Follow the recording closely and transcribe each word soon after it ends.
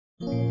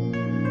Hey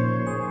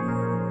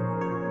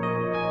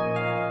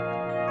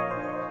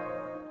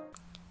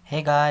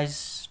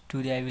guys,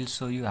 today I will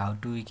show you how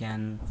to we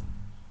can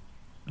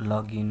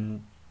log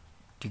in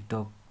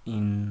TikTok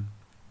in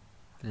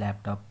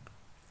laptop.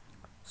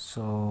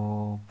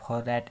 So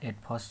for that,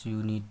 at first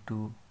you need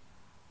to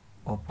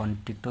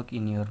open TikTok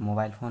in your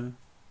mobile phone.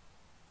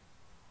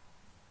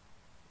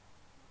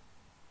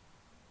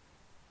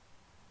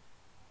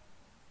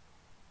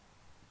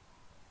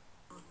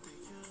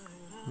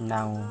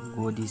 Now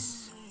go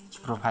this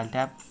profile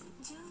tab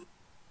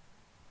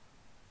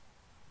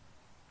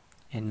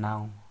and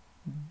now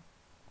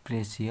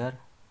press here.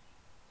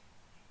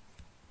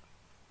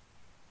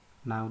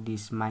 Now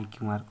this my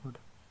QR code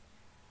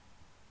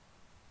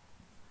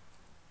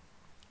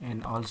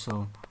and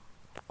also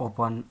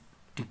open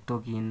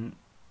TikTok in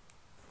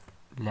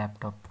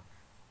laptop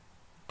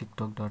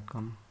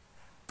tiktok.com.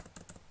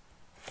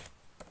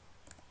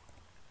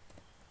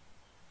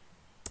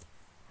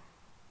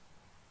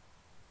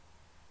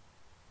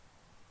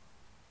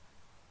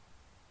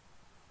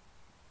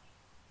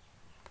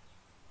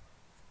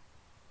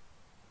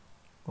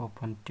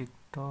 Open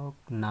TikTok.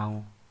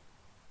 Now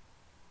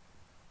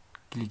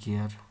click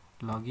here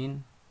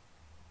login,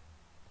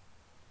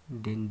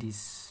 then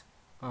this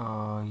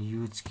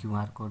use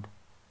QR code,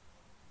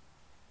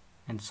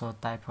 and so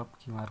type of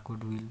QR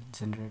code will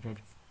generated.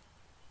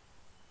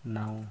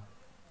 Now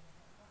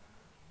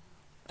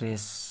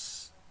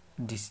press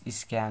this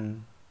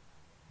scan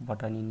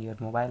button in your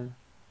mobile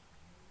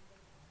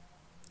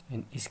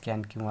and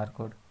scan QR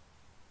code,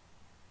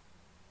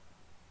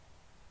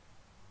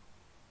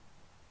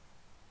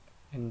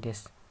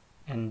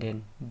 and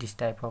then this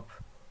type of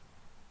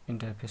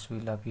interface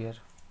will appear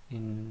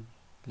in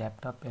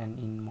laptop and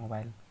in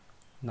mobile.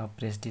 Now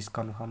press this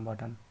confirm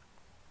button.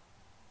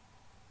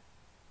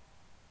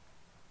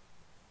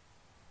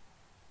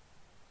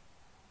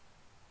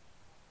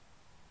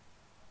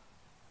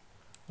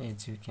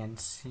 As you can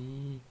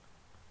see,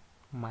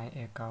 my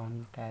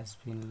account has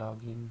been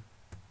logged in.